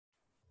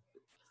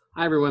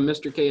Hi everyone,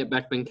 Mr. K at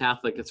Beckman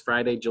Catholic. It's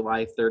Friday,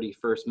 July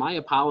 31st. My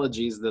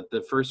apologies that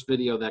the first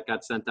video that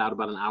got sent out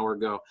about an hour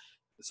ago,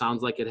 it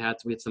sounds like it had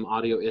some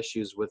audio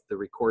issues with the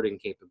recording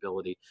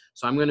capability.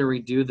 So I'm going to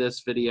redo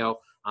this video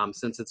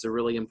since it's a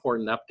really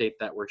important update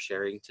that we're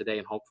sharing today,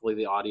 and hopefully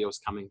the audio is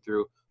coming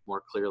through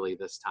more clearly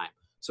this time.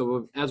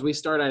 So as we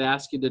start, I'd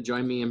ask you to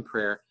join me in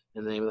prayer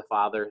in the name of the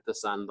Father, the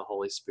Son, the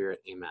Holy Spirit.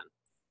 Amen.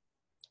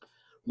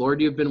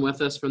 Lord, you've been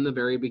with us from the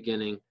very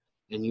beginning,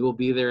 and you will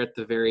be there at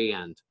the very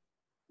end.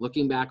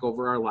 Looking back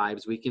over our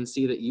lives, we can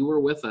see that you were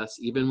with us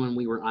even when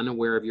we were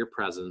unaware of your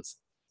presence,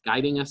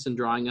 guiding us and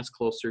drawing us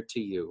closer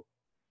to you.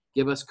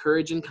 Give us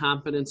courage and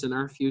confidence in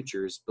our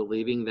futures,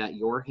 believing that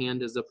your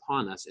hand is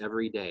upon us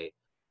every day,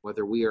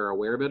 whether we are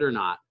aware of it or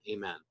not.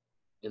 Amen.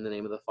 In the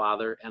name of the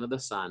Father, and of the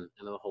Son,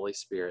 and of the Holy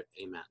Spirit.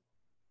 Amen.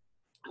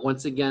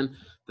 Once again,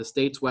 the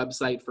state's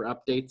website for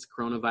updates,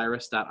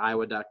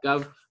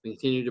 coronavirus.iowa.gov. We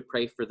continue to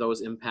pray for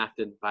those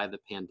impacted by the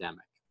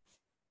pandemic.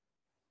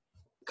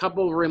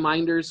 Couple of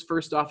reminders.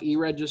 First off,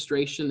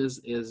 e-registration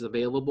is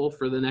available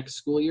for the next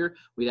school year.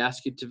 We'd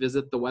ask you to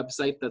visit the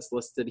website that's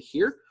listed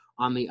here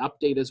on the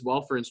update as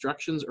well for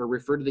instructions, or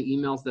refer to the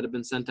emails that have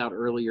been sent out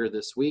earlier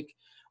this week.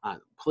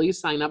 Please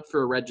sign up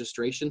for a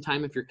registration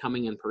time if you're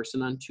coming in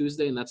person on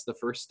Tuesday, and that's the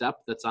first step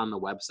that's on the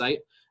website,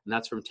 and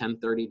that's from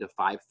 10:30 to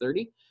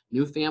 5:30.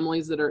 New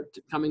families that are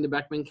coming to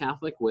Beckman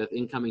Catholic with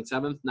incoming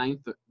 7th,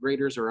 9th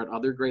graders or at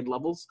other grade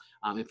levels,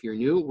 if you're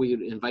new, we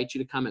invite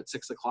you to come at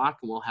 6 o'clock,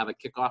 and we'll have a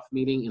kickoff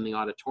meeting in the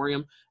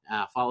auditorium,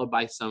 followed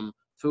by some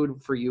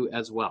food for you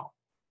as well.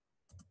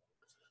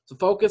 The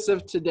focus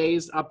of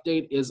today's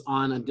update is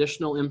on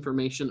additional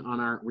information on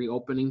our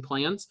reopening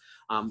plans.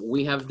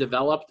 We have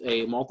developed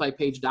a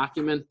multi-page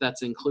document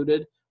that's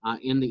included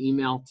in the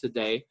email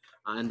today,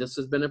 and this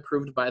has been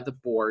approved by the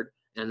board,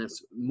 and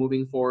it's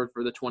moving forward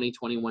for the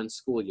 2021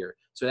 school year.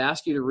 So I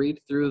ask you to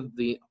read through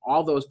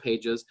all those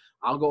pages.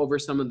 I'll go over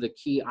some of the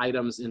key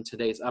items in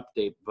today's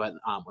update, but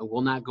I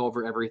will not go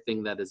over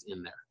everything that is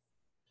in there.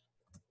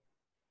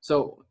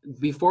 So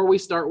before we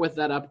start with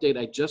that update,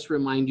 I just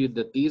remind you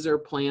that these are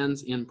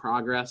plans in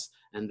progress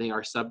and they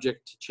are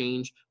subject to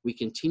change. We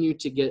continue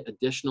to get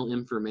additional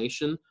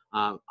information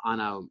on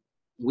a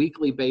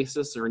weekly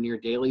basis or near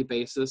daily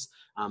basis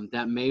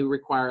that may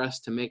require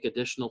us to make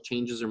additional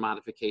changes or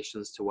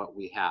modifications to what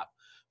we have.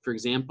 For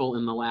example,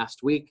 in the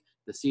last week,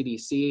 the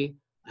CDC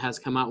has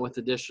come out with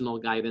additional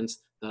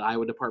guidance. The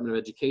Iowa Department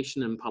of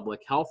Education and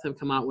Public Health have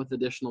come out with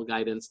additional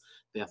guidance.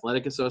 The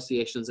athletic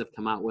associations have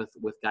come out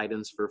with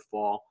guidance for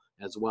fall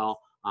as well.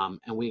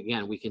 And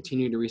we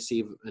continue to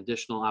receive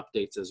additional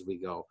updates as we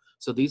go.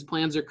 So these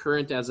plans are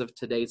current as of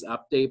today's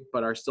update,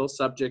 but are still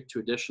subject to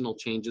additional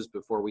changes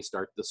before we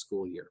start the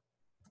school year.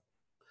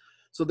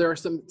 So there are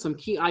some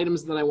key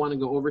items that I want to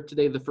go over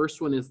today. The first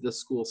one is the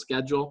school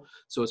schedule.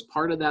 So as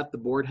part of that, the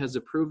board has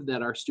approved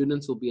that our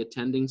students will be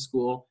attending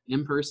school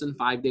in person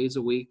 5 days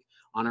a week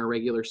on our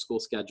regular school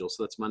schedule.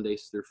 So that's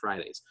Mondays through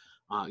Fridays.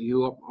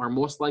 You are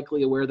most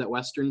likely aware that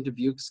Western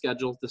Dubuque's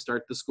schedule to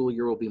start the school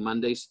year will be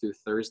Mondays through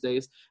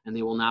Thursdays, and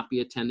they will not be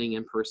attending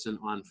in person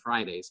on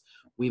Fridays.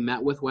 We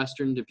met with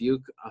Western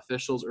Dubuque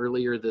officials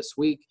earlier this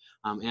week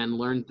and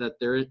learned that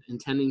they're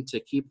intending to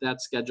keep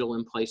that schedule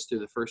in place through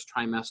the first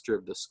trimester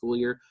of the school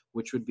year,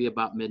 which would be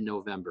about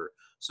mid-November.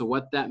 So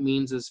what that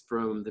means is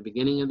from the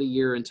beginning of the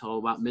year until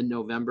about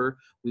mid-November,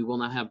 we will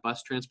not have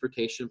bus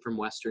transportation from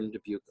Western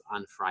Dubuque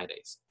on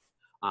Fridays.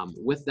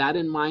 With that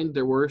in mind,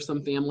 there were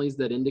some families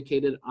that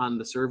indicated on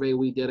the survey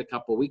we did a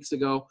couple weeks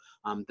ago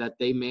that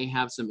they may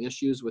have some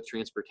issues with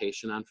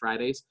transportation on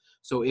Fridays.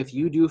 So if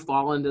you do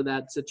fall into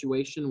that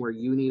situation where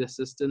you need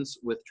assistance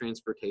with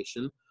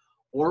transportation,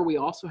 or we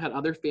also had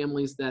other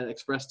families that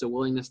expressed a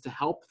willingness to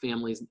help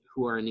families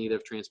who are in need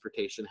of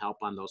transportation help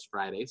on those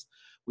Fridays,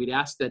 we'd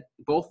ask that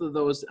both of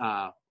those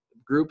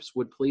groups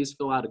would please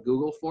fill out a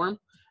Google form,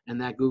 and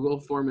that Google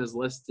form is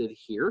listed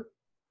here.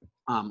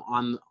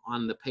 On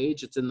the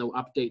page. It's in the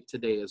update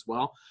today as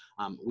well.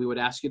 We would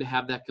ask you to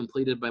have that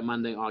completed by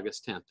Monday,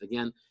 August 10th.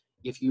 Again,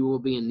 if you will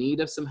be in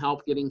need of some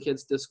help getting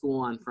kids to school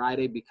on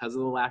Friday because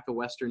of the lack of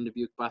Western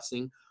Dubuque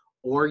busing,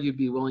 or you'd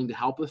be willing to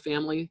help a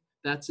family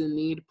that's in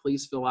need,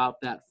 please fill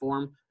out that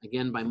form,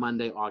 again, by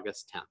Monday,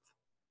 August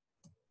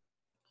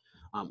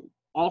 10th.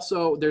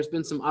 Also, there's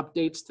been some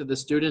updates to the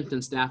student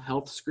and staff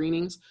health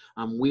screenings.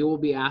 We will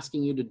be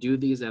asking you to do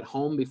these at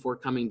home before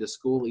coming to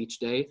school each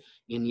day.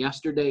 In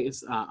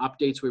yesterday's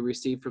updates we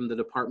received from the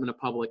Department of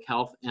Public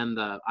Health and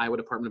the Iowa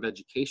Department of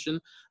Education,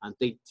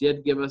 they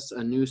did give us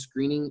a new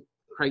screening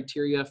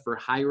criteria for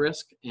high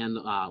risk and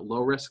low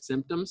risk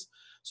symptoms.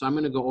 So I'm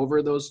going to go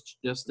over those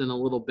just in a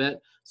little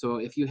bit. So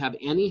if you have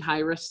any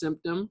high risk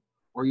symptom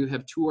or you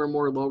have 2 or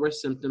more low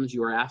risk symptoms,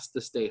 you are asked to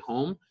stay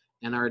home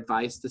and are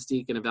advised to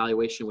seek an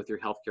evaluation with your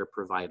healthcare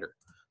provider.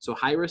 So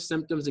high-risk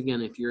symptoms,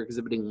 again, if you're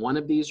exhibiting one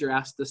of these, you're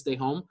asked to stay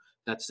home.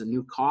 That's a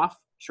new cough,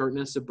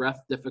 shortness of breath,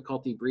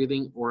 difficulty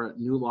breathing, or a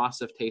new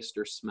loss of taste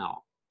or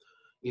smell.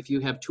 If you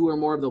have 2 or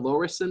more of the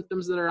low-risk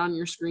symptoms that are on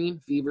your screen,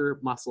 fever,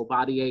 muscle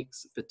body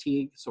aches,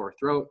 fatigue, sore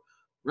throat,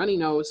 runny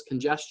nose,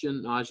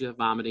 congestion, nausea,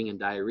 vomiting, and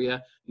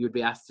diarrhea, you would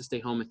be asked to stay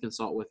home and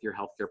consult with your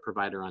healthcare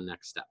provider on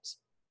next steps.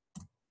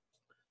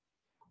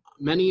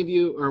 Many of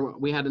you, or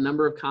we had a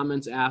number of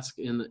comments asked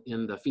in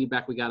the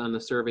feedback we got on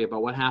the survey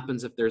about what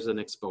happens if there's an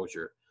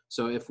exposure.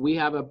 So if we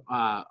have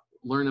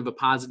learn of a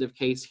positive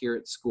case here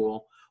at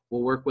school,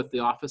 we'll work with the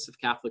Office of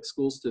Catholic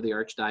Schools through the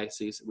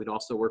Archdiocese. We'd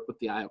also work with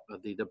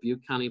the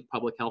Dubuque County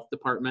Public Health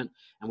Department,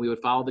 and we would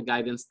follow the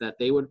guidance that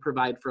they would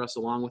provide for us,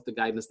 along with the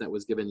guidance that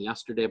was given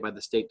yesterday by the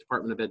State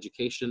Department of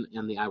Education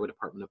and the Iowa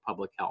Department of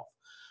Public Health.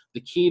 The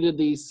key to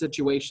these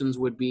situations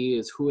would be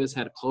is who has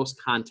had close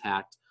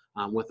contact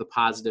with a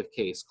positive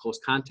case. Close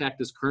contact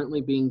is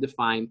currently being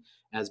defined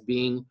as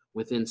being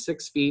within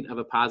 6 feet of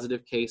a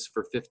positive case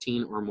for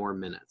 15 or more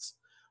minutes.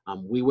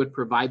 We would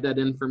provide that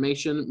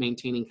information,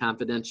 maintaining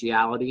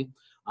confidentiality,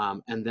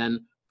 and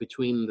then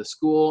between the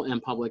school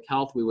and public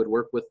health, we would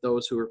work with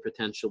those who are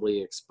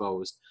potentially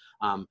exposed.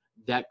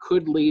 That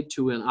could lead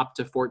to an up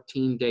to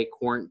 14-day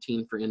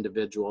quarantine for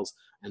individuals,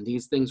 and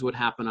these things would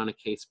happen on a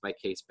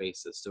case-by-case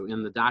basis. So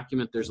in the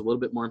document, there's a little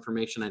bit more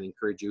information. I'd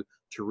encourage you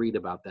to read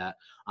about that.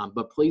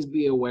 But please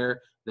be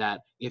aware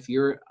that if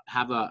you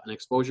have an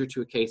exposure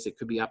to a case, it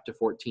could be up to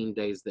 14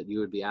 days that you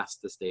would be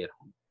asked to stay at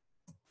home.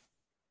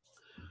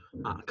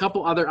 A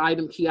couple other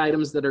key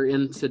items that are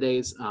in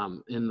today's,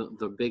 in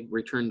the big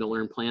Return to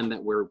Learn plan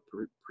that we're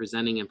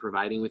presenting and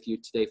providing with you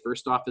today.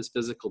 First off is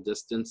physical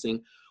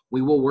distancing.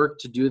 We will work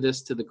to do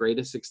this to the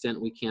greatest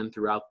extent we can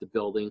throughout the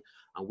building.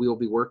 We will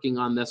be working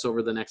on this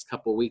over the next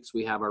couple of weeks.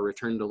 We have our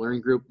Return to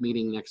Learn group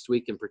meeting next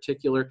week in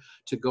particular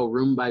to go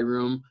room by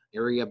room,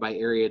 area by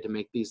area to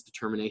make these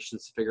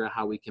determinations to figure out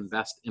how we can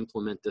best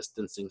implement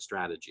distancing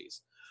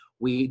strategies.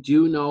 We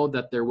do know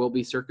that there will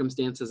be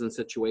circumstances and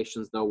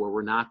situations, though, where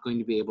we're not going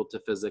to be able to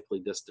physically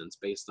distance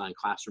based on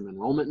classroom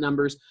enrollment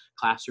numbers,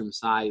 classroom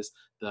size,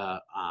 the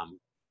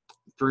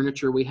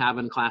furniture we have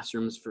in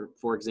classrooms,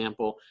 for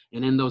example.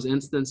 And in those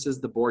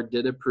instances, the board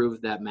did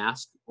approve that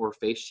mask or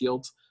face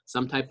shields,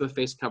 some type of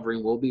face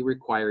covering will be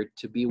required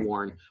to be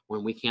worn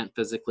when we can't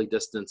physically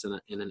distance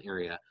in an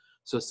area.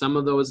 So some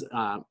of those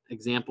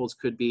examples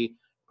could be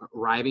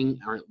arriving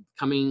or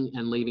coming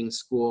and leaving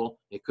school.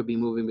 It could be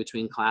moving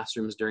between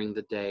classrooms during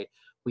the day.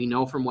 We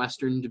know from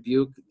Western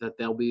Dubuque that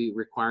they'll be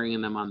requiring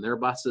them on their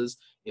buses.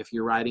 If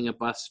you're riding a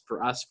bus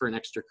for us for an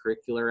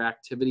extracurricular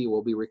activity,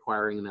 we'll be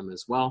requiring them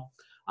as well.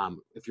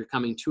 If you're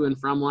coming to and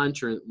from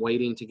lunch or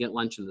waiting to get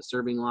lunch in the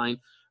serving line,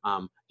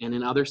 and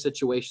in other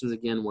situations,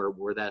 again,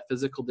 where that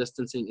physical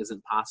distancing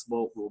isn't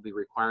possible, we'll be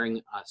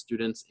requiring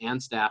students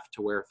and staff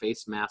to wear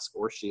face masks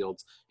or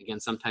shields, again,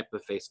 some type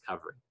of face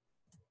covering.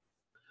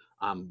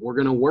 We're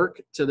going to work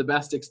to the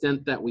best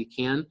extent that we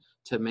can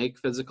to make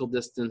physical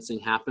distancing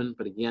happen,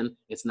 but again,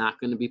 it's not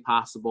going to be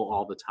possible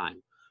all the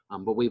time.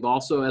 But we've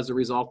also, as a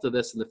result of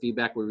this and the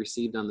feedback we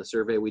received on the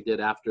survey we did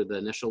after the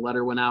initial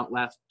letter went out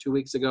 2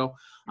 weeks ago,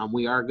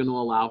 we are going to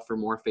allow for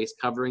more face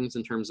coverings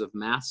in terms of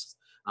masks.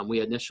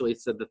 We initially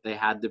said that they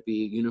had to be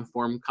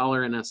uniform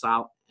color and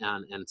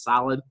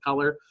solid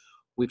color.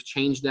 We've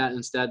changed that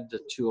instead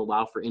to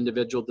allow for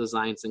individual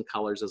designs and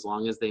colors as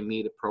long as they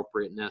meet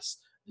appropriateness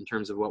in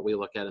terms of what we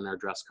look at in our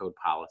dress code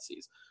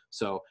policies.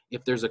 So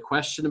if there's a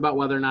question about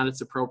whether or not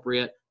it's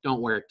appropriate, don't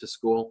wear it to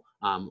school.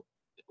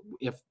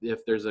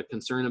 If there's a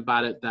concern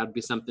about it, that would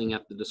be something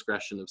at the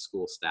discretion of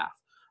school staff.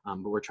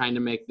 But we're trying to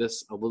make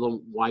this a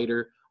little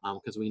wider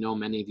because we know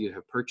many of you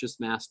have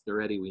purchased masks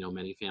already. We know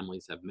many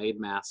families have made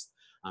masks,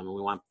 and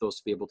we want those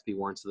to be able to be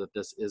worn so that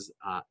this is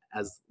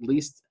as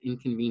least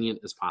inconvenient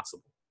as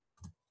possible.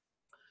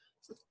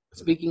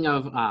 Speaking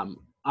of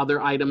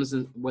other items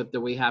that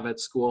we have at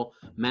school,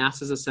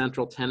 Mass is a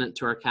central tenet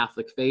to our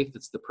Catholic faith.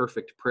 It's the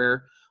perfect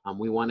prayer.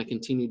 We want to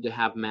continue to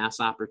have Mass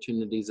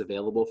opportunities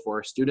available for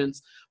our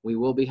students. We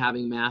will be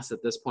having Mass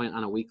at this point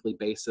on a weekly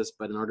basis,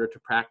 but in order to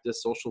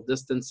practice social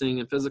distancing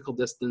and physical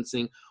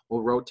distancing,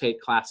 we'll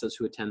rotate classes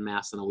who attend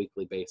Mass on a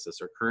weekly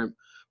basis. Our current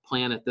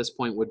plan at this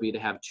point would be to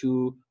have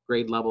 2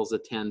 grade levels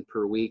attend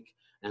per week,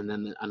 and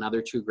then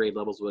another 2 grade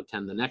levels would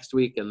attend the next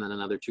week, and then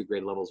another 2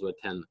 grade levels would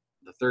attend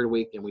the 3rd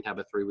week, and we'd have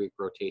a 3-week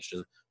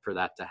rotation for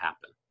that to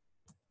happen.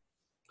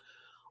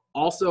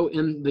 Also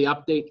in the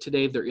update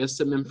today, there is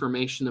some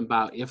information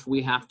about if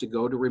we have to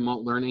go to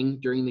remote learning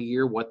during the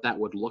year, what that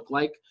would look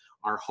like.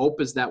 Our hope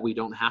is that we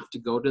don't have to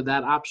go to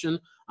that option,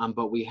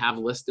 but we have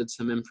listed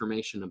some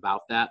information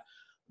about that.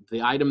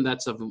 The item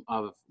that's of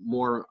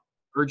more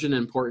urgent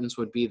importance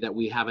would be that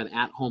we have an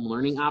at-home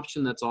learning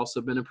option that's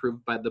also been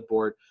approved by the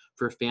board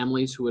for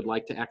families who would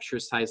like to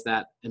exercise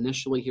that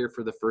initially here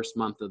for the first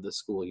month of the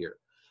school year.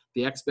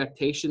 The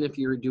expectation if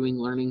you're doing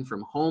learning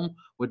from home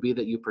would be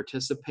that you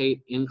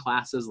participate in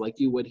classes like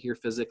you would here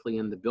physically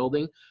in the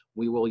building.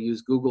 We will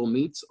use Google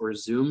Meets or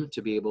Zoom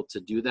to be able to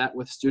do that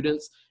with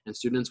students, and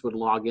students would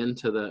log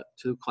into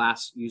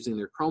class using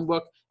their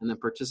Chromebook and then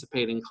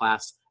participate in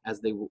class as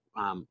they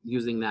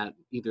using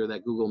either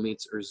that Google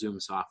Meets or Zoom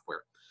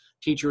software.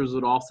 Teachers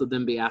would also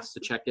then be asked to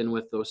check in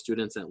with those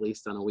students at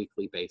least on a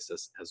weekly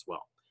basis as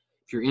well.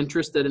 If If you're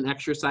interested in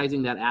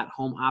exercising that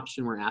at-home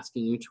option, we're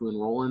asking you to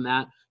enroll in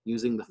that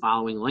using the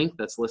following link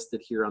that's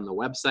listed here on the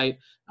website.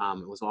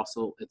 It's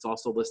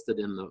also listed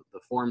in the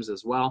forms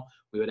as well.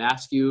 We would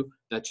ask you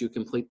that you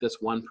complete this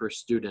one per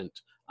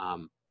student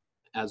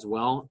as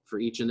well. For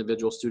each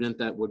individual student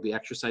that would be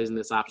exercising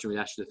this option, we'd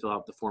ask you to fill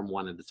out the form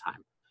one at a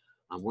time.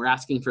 We're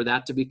asking for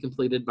that to be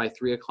completed by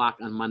 3 o'clock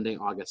on Monday,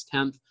 August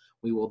 10th.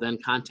 We will then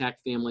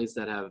contact families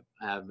that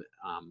have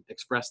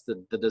expressed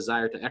the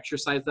desire to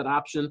exercise that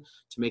option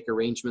to make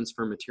arrangements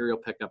for material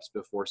pickups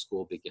before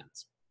school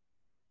begins.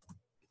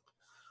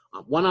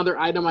 One other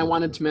item I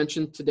wanted to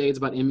mention today is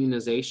about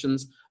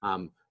immunizations.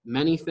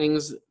 Many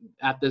things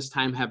at this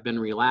time have been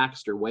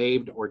relaxed or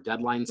waived, or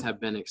deadlines have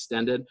been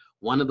extended.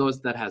 One of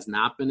those that has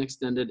not been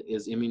extended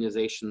is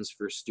immunizations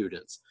for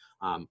students.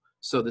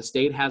 So the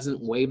state hasn't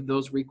waived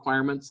those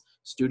requirements.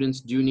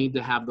 Students do need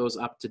to have those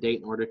up to date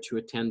in order to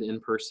attend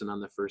in person on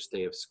the first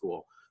day of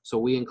school. So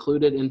we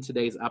included in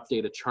today's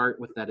update a chart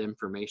with that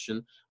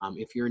information.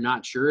 If you're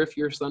not sure if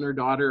your son or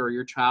daughter or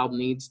your child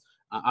needs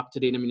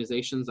up-to-date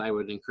immunizations, I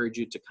would encourage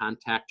you to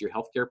contact your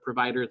healthcare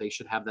provider. They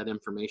should have that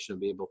information and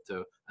be able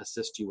to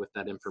assist you with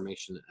that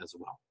information as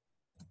well.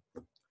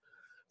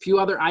 A few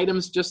other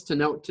items just to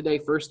note today.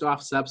 First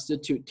off,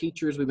 substitute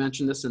teachers. We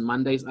mentioned this in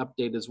Monday's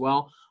update as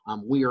well.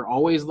 We are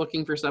always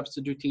looking for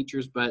substitute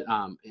teachers, but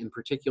in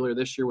particular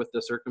this year with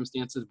the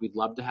circumstances, we'd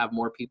love to have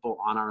more people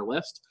on our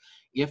list.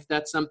 If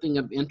that's something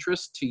of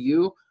interest to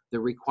you, the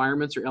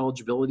requirements or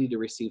eligibility to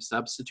receive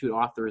substitute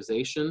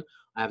authorization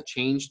have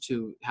changed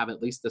to have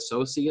at least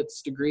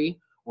associate's degree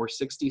or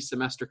 60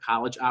 semester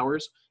college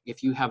hours.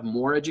 If you have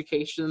more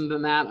education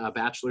than that, a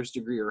bachelor's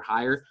degree or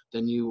higher,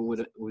 then you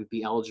would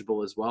be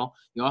eligible as well.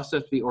 You also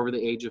have to be over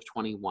the age of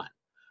 21.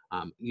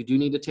 You do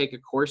need to take a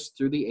course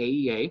through the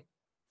AEA.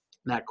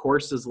 That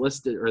course is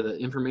listed, or the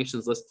information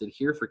is listed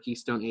here for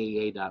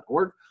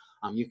KeystoneAEA.org.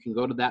 You can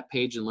go to that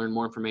page and learn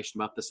more information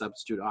about the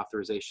substitute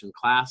authorization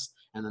class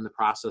and then the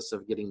process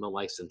of getting the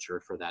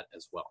licensure for that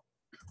as well.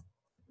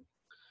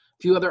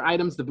 A few other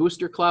items. The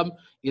Booster Club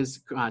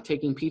is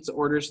taking pizza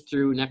orders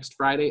through next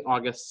Friday,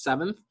 August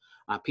 7th.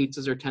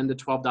 Pizzas are $10 to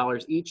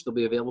 $12 each. They'll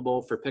be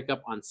available for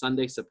pickup on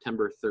Sunday,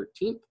 September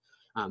 13th.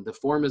 The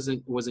form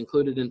was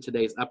included in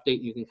today's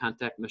update. You can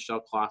contact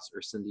Michelle Kloss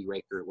or Cindy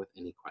Raker with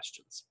any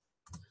questions.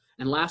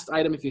 And last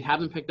item, if you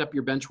haven't picked up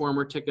your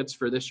Benchwarmer tickets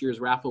for this year's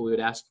raffle, we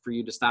would ask for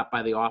you to stop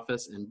by the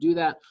office and do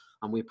that.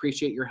 We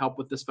appreciate your help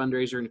with this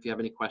fundraiser, and if you have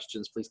any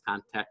questions, please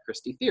contact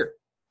Christy Thier.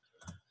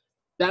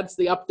 That's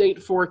the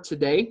update for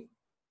today.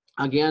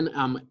 Again,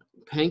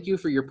 thank you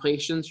for your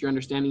patience, your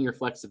understanding, your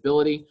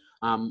flexibility.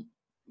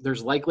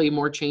 There's likely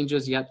more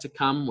changes yet to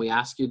come. We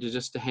ask you to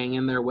just hang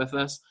in there with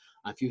us.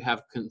 If you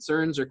have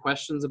concerns or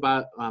questions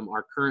about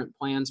our current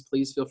plans,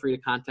 please feel free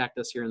to contact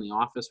us here in the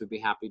office. We'd be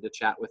happy to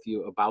chat with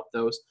you about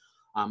those.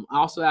 I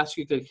also ask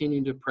you to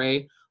continue to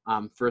pray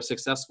for a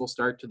successful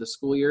start to the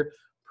school year.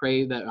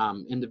 Pray that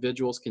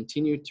individuals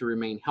continue to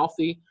remain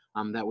healthy,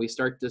 that we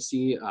start to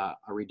see a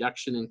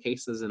reduction in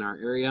cases in our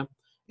area,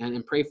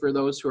 and pray for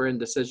those who are in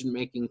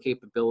decision-making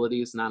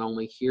capabilities, not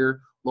only here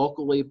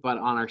locally, but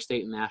on our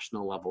state and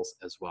national levels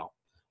as well.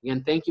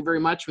 Again, thank you very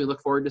much. We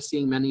look forward to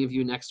seeing many of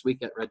you next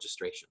week at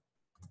registration.